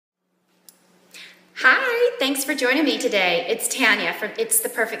Hi, thanks for joining me today. It's Tanya from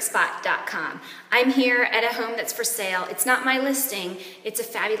itstheperfectspot.com. I'm here at a home that's for sale. It's not my listing, it's a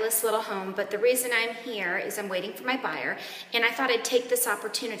fabulous little home, but the reason I'm here is I'm waiting for my buyer, and I thought I'd take this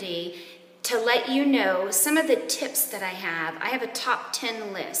opportunity to let you know some of the tips that I have. I have a top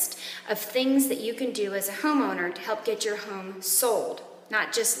 10 list of things that you can do as a homeowner to help get your home sold,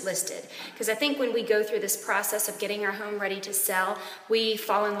 not just listed. Because I think when we go through this process of getting our home ready to sell, we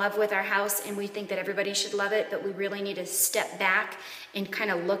fall in love with our house and we think that everybody should love it, but we really need to step back and kind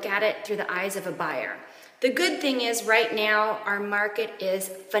of look at it through the eyes of a buyer. The good thing is right now our market is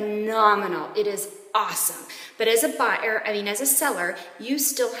phenomenal. It is awesome. But as a buyer, as a seller, you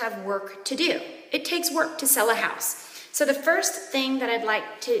still have work to do. It takes work to sell a house. So the first thing that I'd like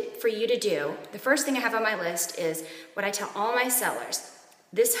for you to do, the first thing I have on my list is what I tell all my sellers.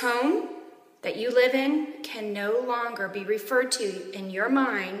 This home that you live in can no longer be referred to in your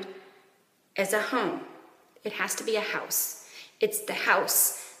mind as a home. It has to be a house. It's the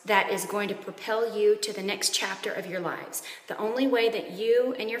house that is going to propel you to the next chapter of your lives. The only way that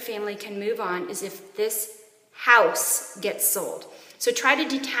you and your family can move on is if this house gets sold. So try to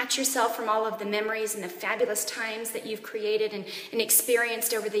detach yourself from all of the memories and the fabulous times that you've created and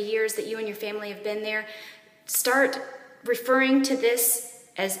experienced over the years that you and your family have been there. Start referring to this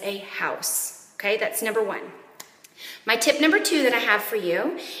as a house, okay? That's number one. My tip number two that I have for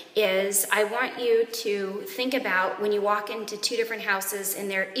you is I want you to think about when you walk into two different houses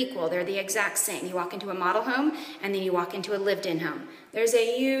and they're equal, they're the exact same. You walk into a model home and then you walk into a lived-in home. There's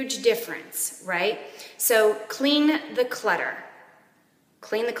a huge difference, right? So clean the clutter.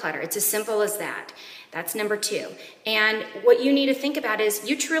 Clean the clutter. It's as simple as that. That's number two. And what you need to think about is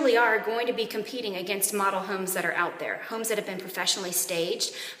you truly are going to be competing against model homes that are out there. Homes that have been professionally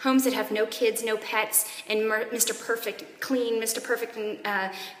staged. Homes that have no kids, no pets, and Mr. Perfect, Clean, Mr. Perfect, and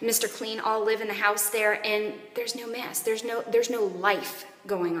Mr. Clean all live in the house there, and there's no mess. There's no life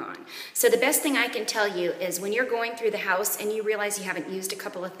going on. So the best thing I can tell you is when you're going through the house and you realize you haven't used a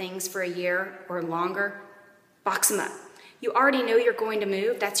couple of things for a year or longer, box them up. You already know you're going to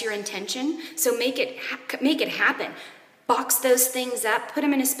move. That's your intention. So make it happen. Box those things up. Put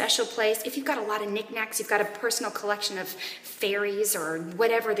them in a special place. If you've got a lot of knickknacks, you've got a personal collection of fairies or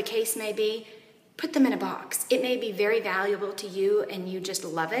whatever the case may be, put them in a box. It may be very valuable to you and you just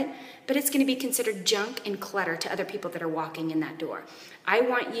love it, but it's going to be considered junk and clutter to other people that are walking in that door. I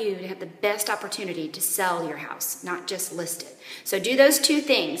want you to have the best opportunity to sell your house, not just list it. So do those two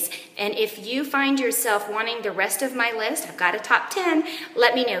things. And if you find yourself wanting the rest of my list, I've got a top 10,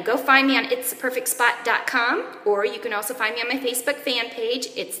 let me know. Go find me on itstheperfectspot.com, or you can also find me on my Facebook fan page,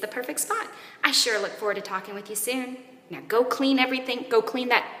 It's the Perfect Spot. I sure look forward to talking with you soon. Now go clean everything. Go clean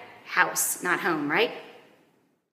that house, not home, right?